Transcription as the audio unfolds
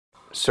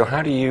So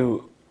how do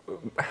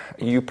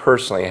you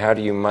personally, how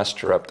do you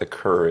muster up the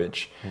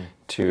courage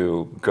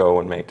to go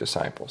and make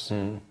disciples?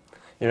 You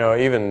know,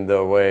 even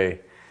the way,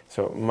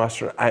 so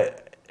muster,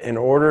 in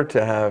order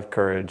to have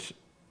courage,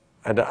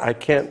 I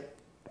can't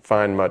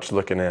find much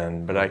looking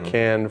in, but I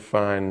can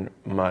find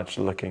much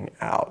looking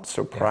out.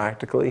 So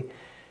practically,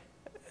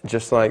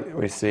 just like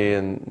we see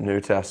in New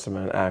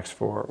Testament, Acts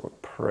 4,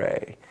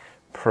 pray.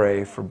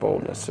 Pray for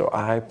boldness. So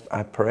I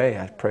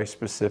pray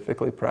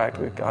specifically,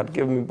 practically. God,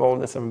 give me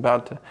boldness. I'm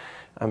about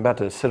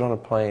to sit on a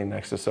plane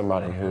next to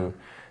somebody who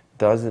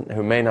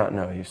may not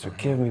know you. So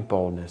give me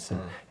boldness.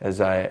 And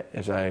as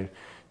I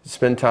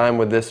spend time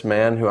with this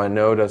man who I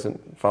know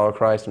doesn't follow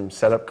Christ and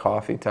set up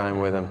coffee time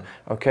with him,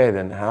 okay,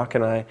 then how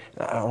can I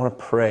want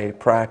to pray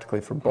practically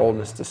for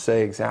boldness to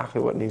say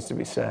exactly what needs to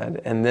be said.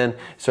 And then,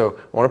 so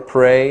I want to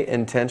pray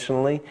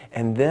intentionally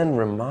and then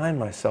remind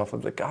myself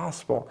of the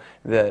gospel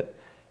that,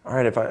 all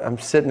right, if I'm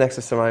sitting next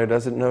to somebody who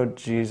doesn't know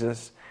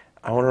Jesus,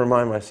 I want to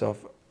remind myself,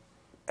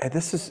 hey,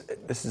 this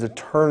is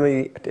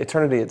eternity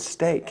at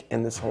stake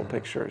in this whole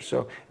picture.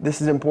 So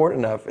this is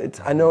important enough.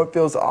 I know it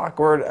feels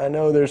awkward. I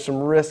know there's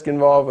some risk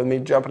involved with me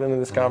jumping into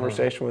this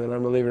conversation with an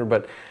unbeliever,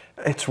 but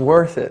it's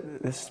worth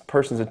it. This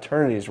person's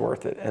eternity is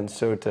worth it. And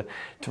so to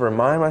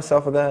remind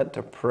myself of that,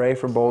 to pray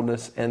for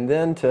boldness, and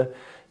then to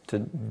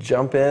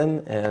jump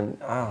in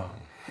and,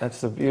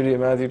 that's the beauty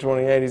of Matthew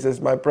 28. He says,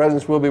 my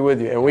presence will be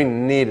with you. And we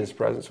need His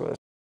presence with us.